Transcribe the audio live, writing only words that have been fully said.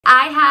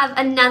I have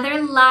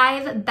another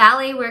live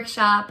ballet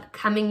workshop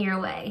coming your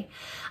way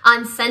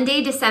on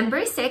Sunday,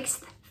 December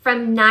 6th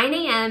from 9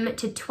 a.m.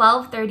 to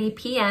 12:30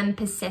 p.m.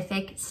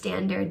 Pacific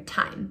Standard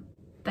Time.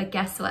 But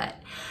guess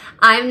what?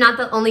 I'm not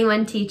the only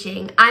one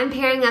teaching. I'm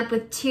pairing up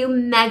with two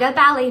mega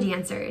ballet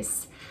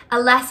dancers,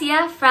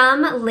 Alessia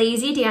from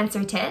Lazy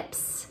Dancer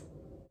Tips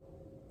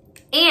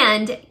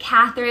and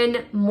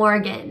Catherine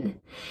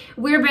Morgan.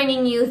 We're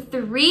bringing you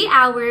 3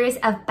 hours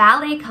of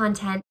ballet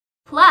content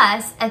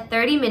plus a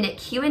 30-minute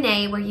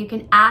Q&A where you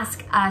can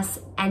ask us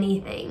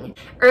anything.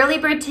 Early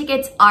bird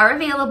tickets are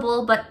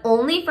available, but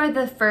only for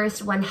the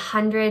first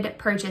 100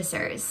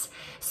 purchasers.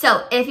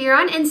 So if you're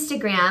on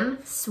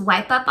Instagram,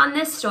 swipe up on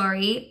this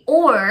story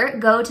or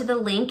go to the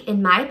link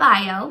in my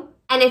bio.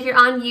 And if you're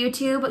on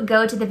YouTube,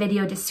 go to the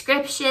video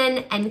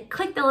description and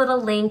click the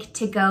little link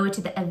to go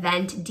to the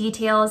event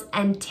details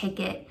and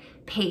ticket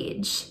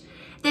page.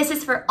 This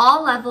is for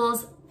all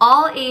levels,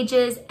 all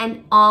ages,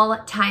 and all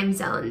time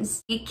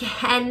zones. You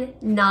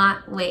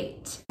cannot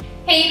wait.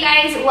 Hey you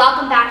guys,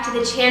 welcome back to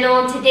the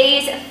channel.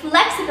 Today's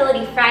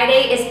Flexibility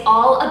Friday is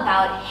all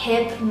about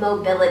hip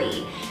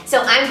mobility.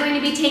 So I'm going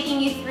to be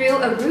taking you through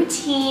a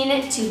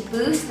routine to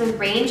boost the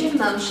range of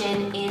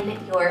motion in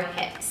your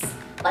hips.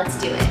 Let's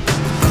do it.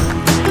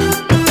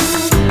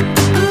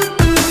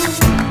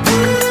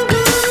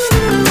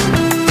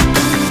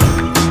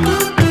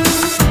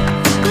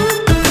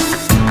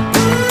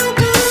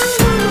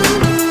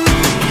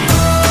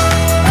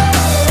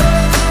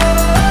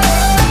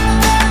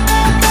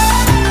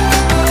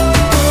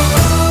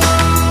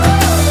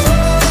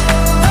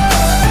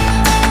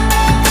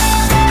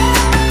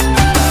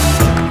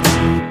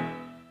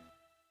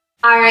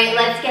 All right,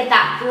 let's get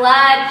that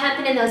blood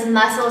pumping in those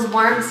muscles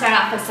warm. Start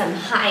off with some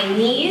high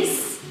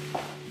knees.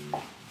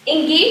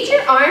 Engage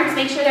your arms,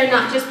 make sure they're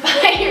not just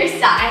by your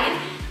side.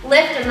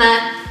 Lift them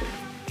up,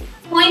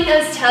 point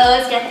those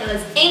toes, get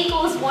those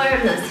ankles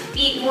warm, those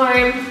feet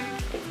warm.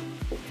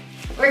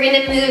 We're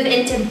gonna move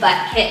into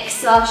butt kicks.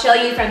 So I'll show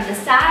you from the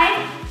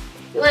side.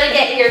 You wanna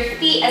get your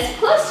feet as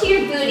close to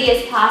your booty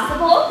as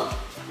possible.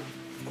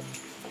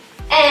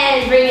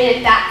 And bringing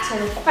it back to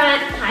the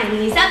front, high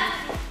knees up.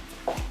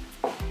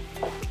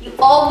 You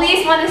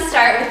always want to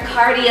start with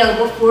cardio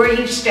before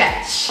you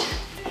stretch.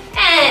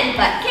 And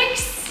butt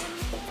kicks.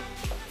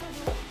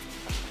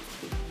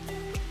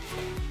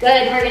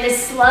 Good, we're gonna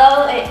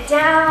slow it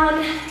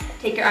down.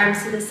 Take your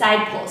arms to the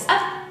side, pulse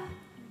up.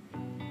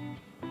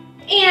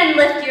 And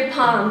lift your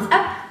palms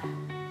up.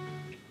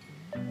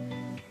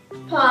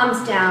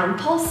 Palms down,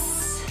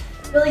 pulse.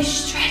 Really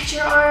stretch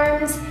your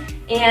arms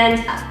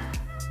and up.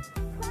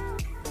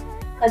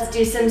 Let's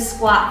do some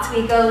squats.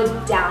 We go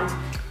down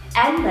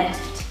and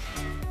lift.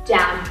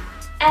 Down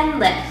and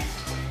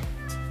lift.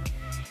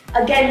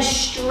 Again,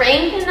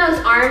 strengthen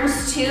those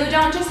arms too.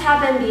 Don't just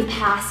have them be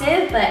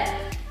passive, but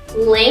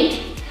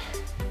length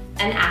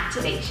and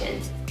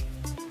activation.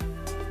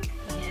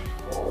 And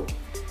hold.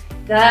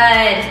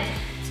 Good.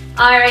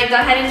 All right, go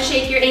ahead and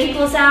shake your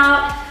ankles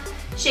out.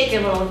 Shake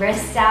your little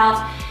wrists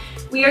out.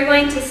 We are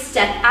going to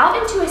step out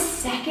into a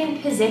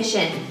second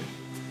position.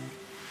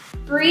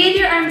 Breathe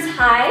your arms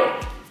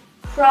high,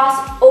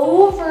 cross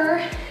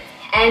over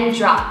and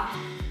drop.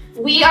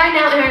 We are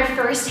now in our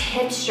first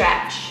hip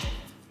stretch.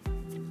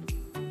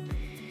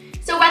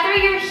 So whether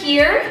you're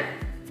here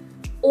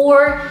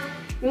or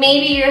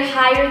maybe you're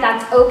higher,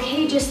 that's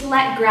okay. Just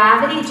let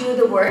gravity do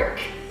the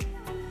work.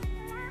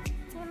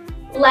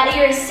 Let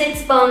your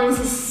sits bones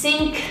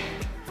sink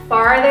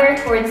farther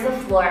towards the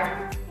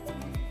floor.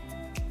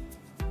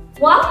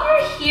 While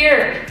you're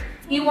here,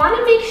 you want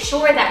to make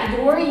sure that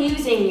you're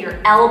using your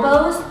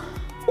elbows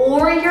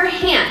or your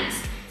hands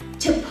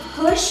to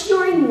push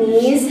your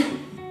knees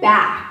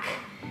back.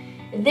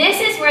 This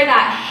is where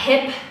that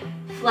hip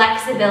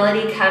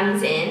flexibility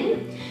comes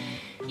in.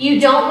 You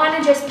don't want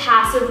to just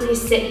passively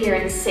sit here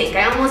and sink.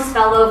 I almost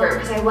fell over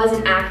because I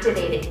wasn't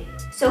activating.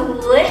 So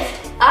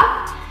lift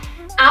up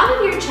out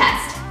of your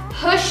chest.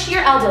 Push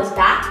your elbows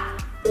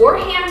back or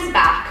hands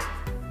back.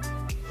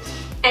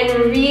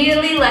 And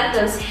really let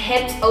those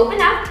hips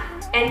open up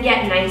and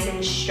get nice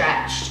and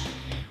stretched.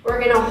 We're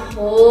gonna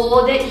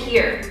hold it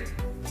here.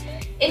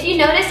 If you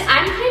notice,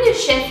 I'm kind of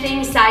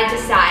shifting side to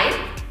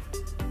side.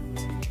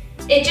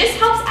 It just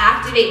helps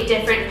activate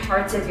different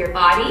parts of your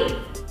body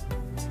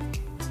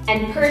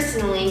and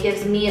personally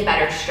gives me a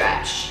better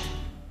stretch.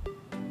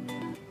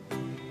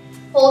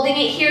 Holding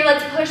it here,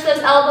 let's push those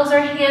elbows or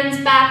hands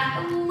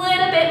back a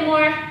little bit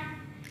more.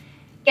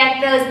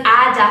 Get those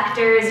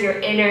adductors,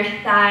 your inner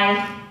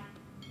thigh,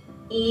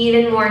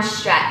 even more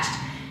stretched.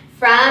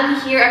 From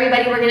here,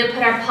 everybody, we're gonna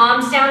put our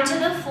palms down to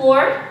the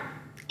floor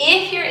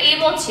if you're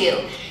able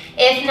to.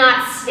 If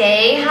not,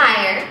 stay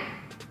higher.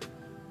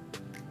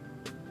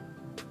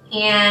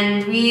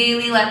 And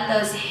really let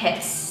those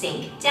hips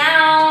sink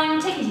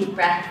down. Take a deep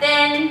breath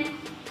in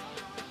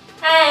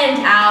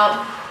and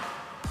out.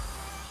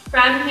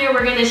 From here,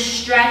 we're gonna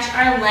stretch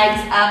our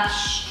legs up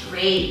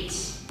straight.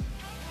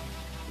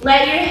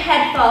 Let your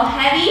head fall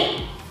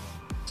heavy.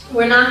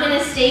 We're not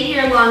gonna stay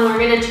here long. We're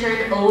gonna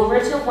turn over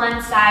to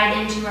one side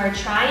into our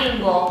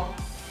triangle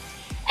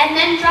and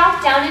then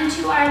drop down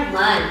into our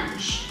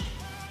lunge.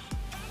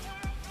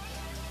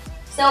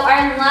 So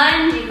our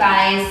lunge, you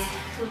guys,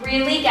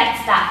 really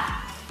gets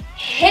that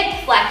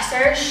hip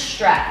flexor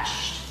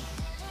stretched.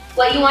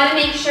 What you wanna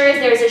make sure is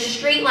there's a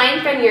straight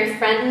line from your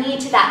front knee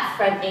to that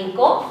front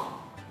ankle.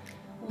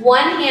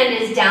 One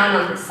hand is down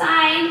on the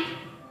side,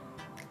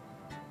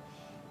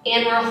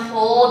 and we're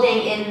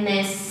holding in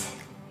this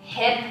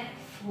hip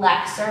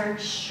flexor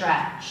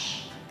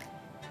stretch.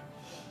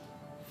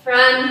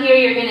 From here,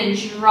 you're gonna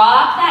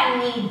drop that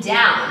knee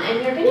down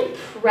and you're gonna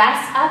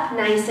press up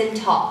nice and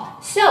tall.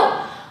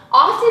 So,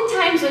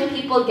 oftentimes when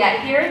people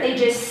get here, they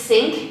just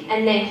sink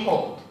and they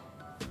hold.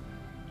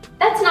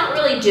 That's not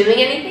really doing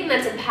anything,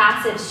 that's a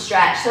passive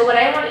stretch. So what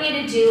I want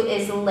you to do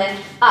is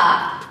lift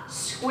up,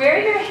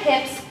 square your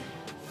hips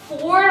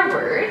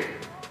forward,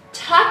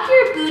 tuck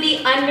your booty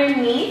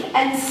underneath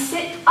and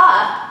sit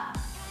up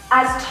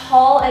as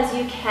tall as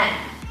you can.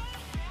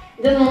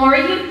 The more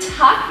you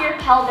tuck your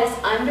pelvis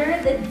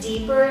under, the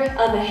deeper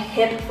of a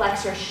hip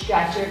flexor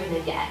stretch you're gonna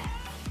get.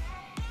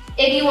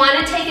 If you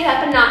wanna take it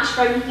up a notch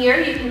from here,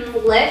 you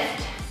can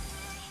lift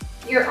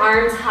your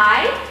arms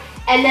high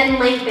and then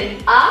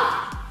lengthen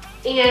up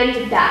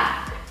and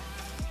back.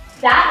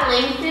 That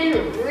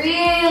lengthen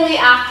really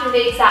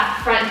activates that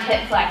front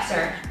hip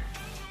flexor.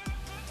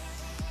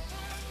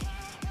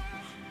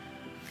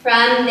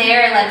 From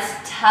there,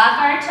 let's tuck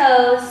our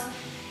toes,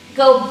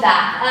 go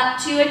back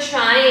up to a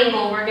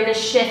triangle. We're gonna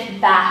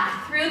shift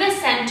back through the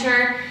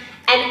center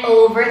and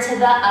over to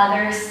the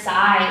other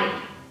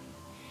side.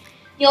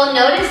 You'll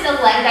notice the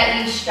leg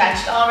that you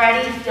stretched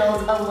already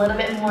feels a little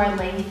bit more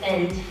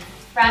lengthened.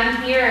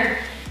 From here,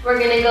 we're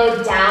gonna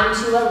go down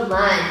to a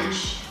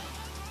lunge.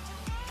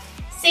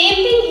 Same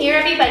thing here,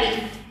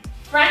 everybody.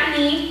 Front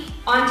knee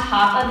on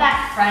top of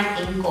that front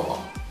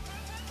ankle.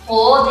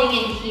 Holding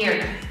it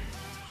here.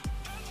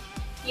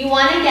 You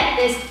wanna get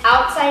this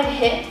outside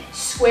hip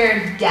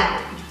squared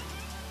down.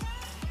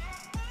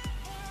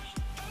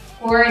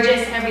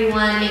 Gorgeous,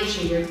 everyone. Make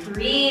sure you're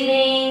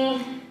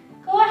breathing.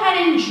 Go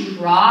ahead and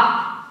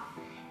drop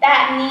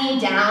that knee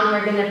down.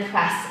 We're gonna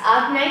press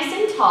up nice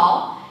and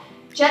tall.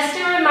 Just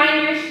a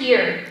reminder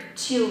here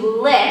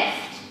to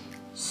lift,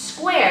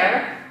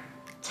 square,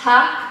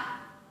 tuck,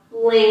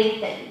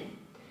 lengthen.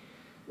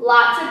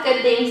 Lots of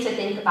good things to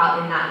think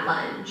about in that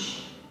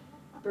lunge.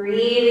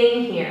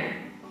 Breathing here.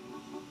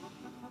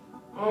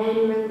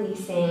 And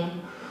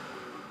releasing.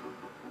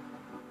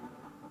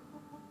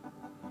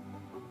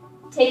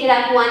 Take it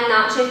up one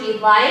notch if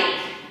you'd like.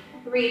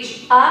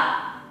 Reach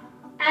up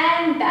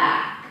and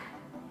back.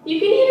 You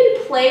can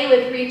even play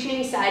with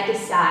reaching side to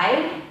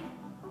side.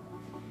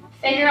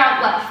 Figure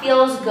out what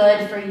feels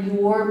good for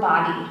your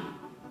body.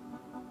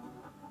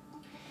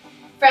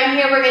 From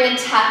here, we're gonna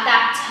tuck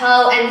that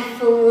toe and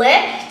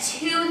flip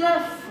to the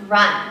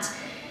front.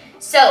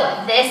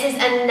 So this is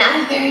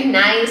another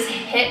nice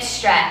hip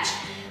stretch.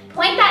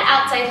 Point that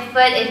outside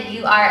foot if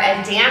you are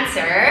a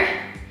dancer.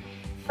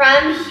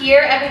 From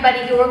here, everybody,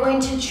 you're going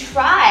to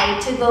try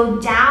to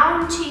go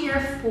down to your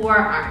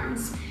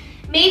forearms.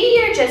 Maybe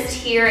you're just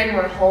here and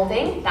we're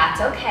holding, that's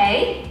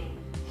okay.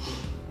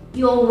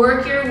 You'll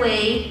work your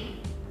way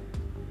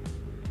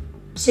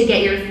to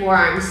get your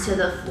forearms to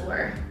the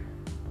floor.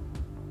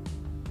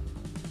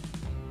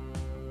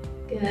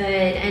 Good,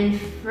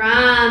 and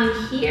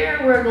from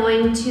here, we're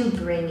going to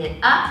bring it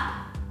up.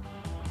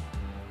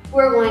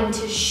 We're going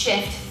to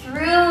shift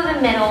through the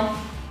middle,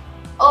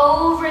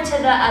 over to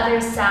the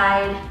other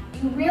side.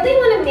 You really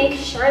want to make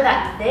sure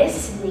that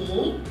this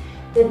knee,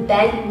 the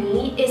bent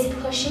knee, is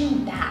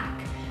pushing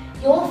back.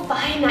 You'll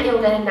find that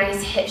you'll get a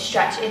nice hip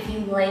stretch if you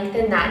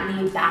lengthen that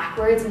knee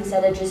backwards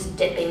instead of just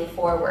dipping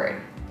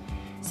forward.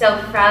 So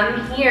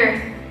from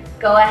here,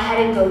 go ahead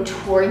and go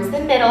towards the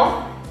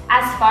middle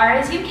as far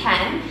as you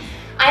can.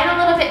 I'm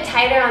a little bit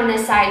tighter on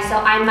this side, so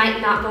I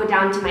might not go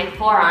down to my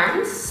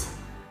forearms,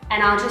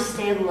 and I'll just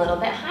stay a little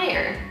bit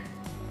higher.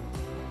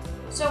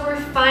 So we're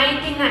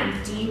finding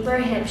that deeper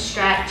hip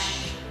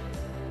stretch.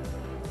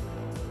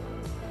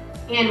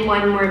 And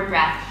one more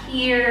breath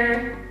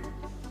here.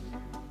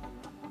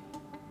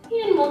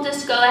 And we'll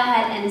just go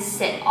ahead and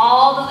sit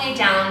all the way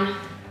down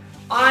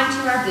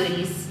onto our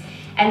booties,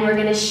 and we're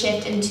gonna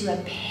shift into a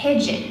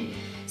pigeon.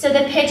 So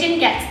the pigeon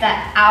gets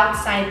that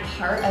outside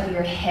part of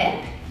your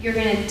hip. You're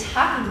gonna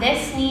tuck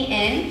this knee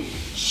in,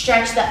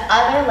 stretch the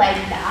other leg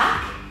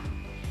back.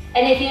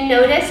 And if you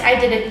notice, I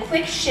did a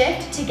quick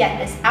shift to get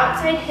this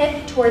outside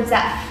hip towards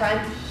that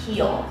front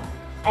heel.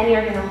 And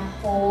you're gonna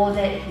hold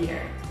it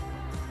here.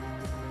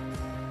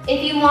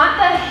 If you want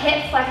the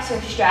hip flexor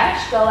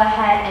stretch, go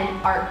ahead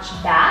and arch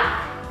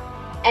back.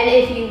 And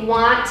if you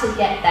want to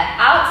get the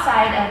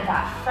outside of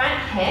that front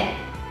hip,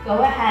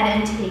 go ahead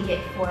and take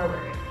it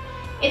forward.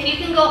 If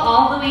you can go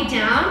all the way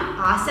down,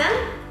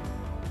 awesome.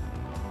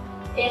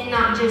 If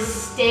not,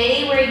 just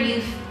stay where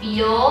you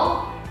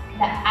feel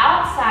the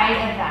outside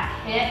of that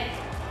hip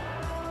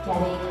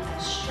getting a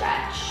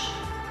stretch.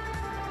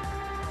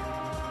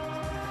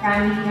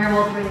 From here,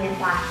 we'll bring it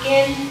back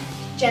in.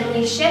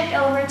 Gently shift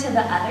over to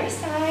the other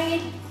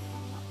side.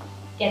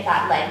 Get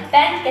that leg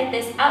bent, get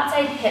this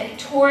outside hip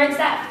towards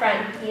that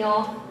front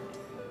heel,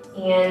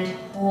 and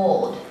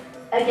hold.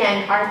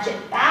 Again, arch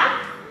it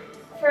back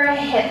for a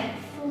hip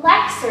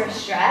flexor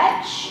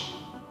stretch.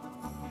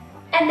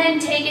 And then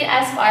take it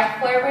as far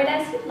forward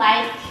as you'd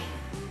like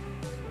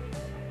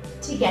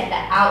to get the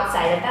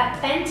outside of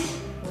that bent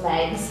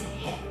leg's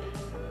hip.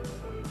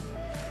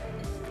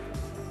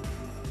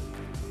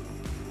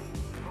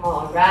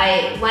 All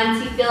right,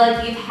 once you feel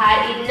like you've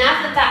had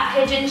enough of that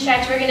pigeon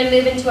stretch, we're gonna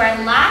move into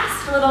our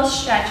last little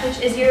stretch, which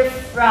is your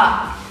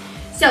frog.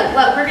 So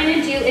what we're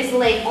gonna do is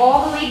lay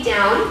all the way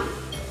down,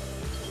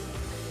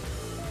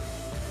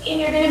 and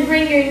you're gonna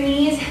bring your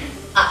knees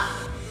up.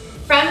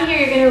 From here,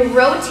 you're gonna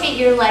rotate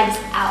your legs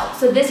out.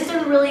 So this is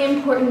a really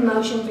important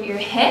motion for your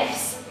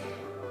hips,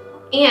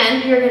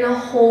 and you're gonna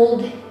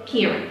hold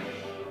here.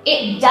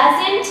 It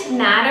doesn't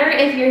matter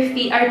if your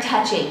feet are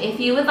touching. If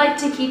you would like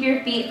to keep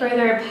your feet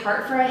further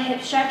apart for a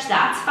hip stretch,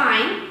 that's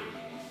fine,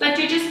 but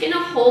you're just gonna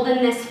hold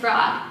in this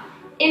frog.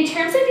 In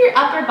terms of your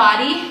upper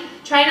body,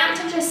 try not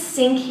to just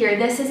sink here.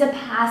 This is a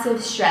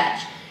passive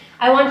stretch.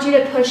 I want you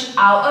to push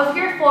out of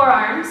your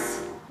forearms,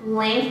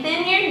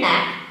 lengthen your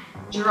neck,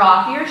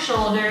 drop your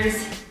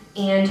shoulders,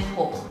 and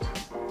hold.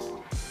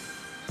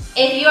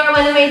 If you are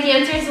one of my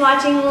dancers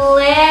watching,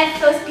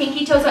 lift those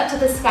pinky toes up to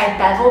the sky,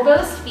 bevel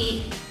those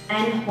feet,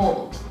 and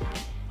hold.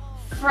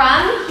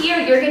 From here,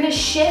 you're gonna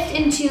shift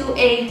into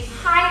a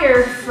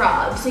higher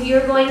frog. So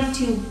you're going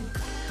to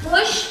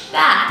push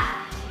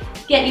back,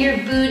 get your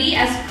booty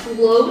as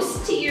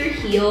close to your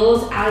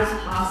heels as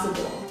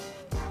possible.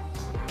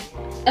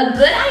 A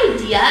good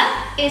idea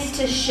is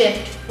to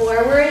shift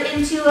forward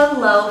into a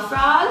low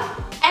frog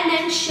and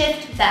then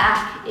shift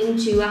back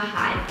into a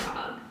high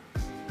frog.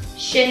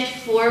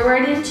 Shift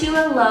forward into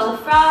a low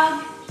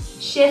frog,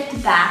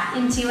 shift back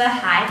into a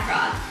high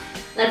frog.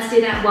 Let's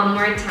do that one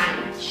more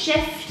time.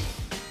 Shift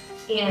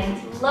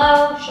and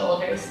low,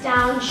 shoulders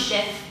down,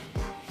 shift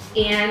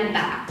and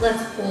back.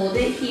 Let's hold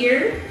it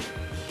here.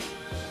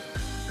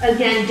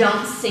 Again,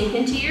 don't sink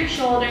into your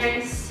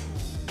shoulders.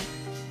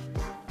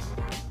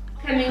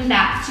 Coming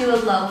back to a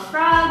low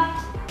frog,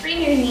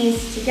 bring your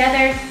knees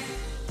together,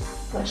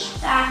 push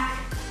back,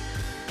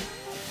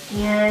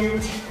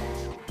 and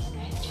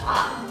good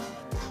job.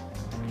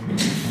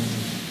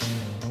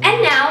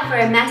 And now for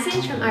a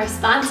message from our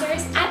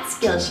sponsors at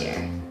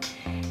Skillshare.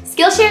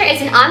 Skillshare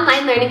is an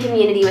online learning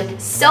community with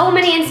so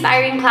many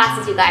inspiring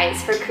classes, you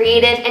guys, for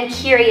creative and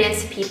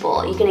curious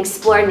people. You can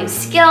explore new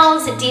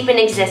skills, deepen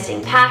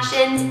existing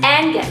passions,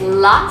 and get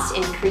lost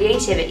in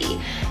creativity.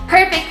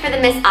 Perfect for the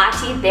Miss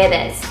Ati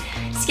Bebes.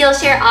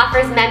 Skillshare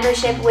offers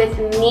membership with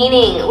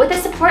meaning. With the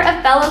support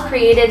of fellow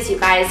creatives, you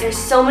guys, there's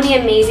so many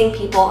amazing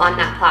people on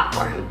that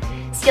platform.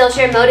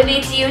 Skillshare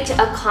motivates you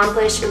to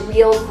accomplish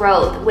real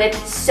growth with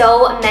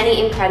so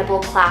many incredible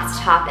class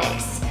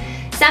topics.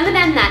 Some of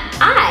them that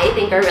I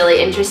think are really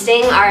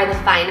interesting are the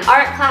fine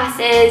art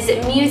classes,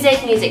 music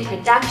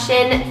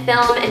production,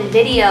 film and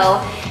video,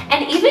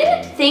 and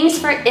even things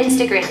for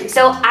Instagram.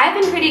 So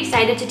I've been pretty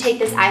excited to take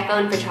this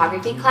iPhone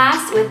photography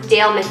class with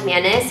Dale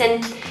McManus,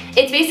 and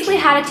it's basically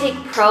how to take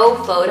pro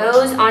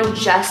photos on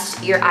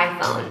just your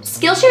iPhone.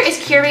 Skillshare is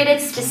curated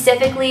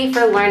specifically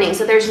for learning,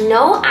 so there's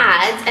no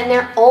ads and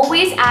they're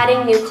always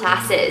adding new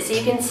classes, so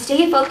you can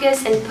stay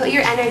focused and put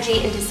your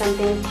energy into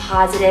something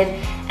positive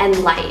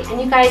and light. And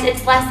you guys,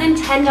 it's less than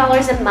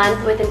 $10 a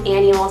month with an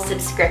annual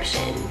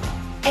subscription.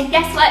 And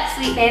guess what,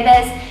 sweet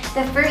babies?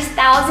 The first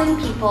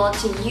 1,000 people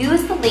to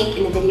use the link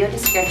in the video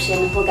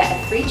description will get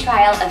a free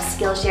trial of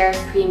Skillshare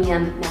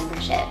Premium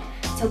membership.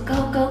 So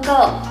go, go,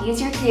 go.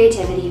 Use your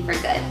creativity for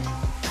good.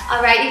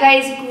 All right, you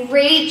guys,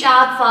 great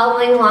job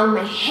following along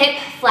my hip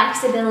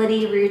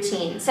flexibility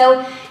routine.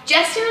 So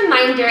just a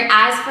reminder,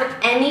 as for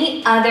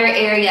any other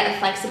area of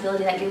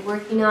flexibility that you're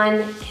working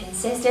on,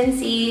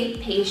 consistency,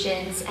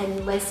 patience,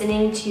 and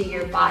listening to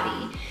your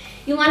body.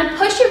 You want to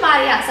push your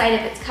body outside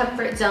of its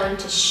comfort zone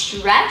to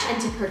stretch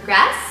and to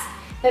progress,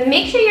 but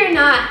make sure you're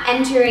not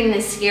entering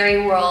the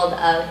scary world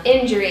of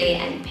injury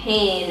and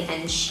pain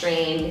and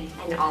strain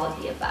and all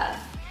of the above.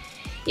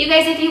 You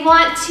guys, if you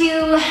want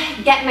to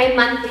get my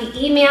monthly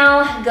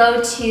email,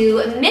 go to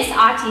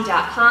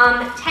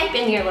missati.com, type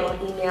in your little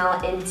email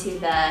into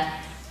the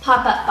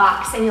pop-up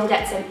box and you'll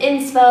get some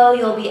inspo.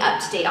 You'll be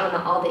up to date on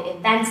all the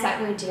events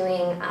that we're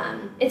doing.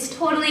 It's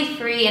totally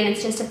free and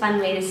it's just a fun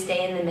way to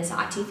stay in the Miss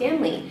Ati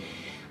family.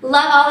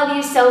 Love all of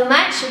you so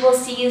much. We'll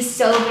see you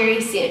so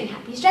very soon.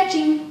 Happy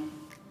stretching.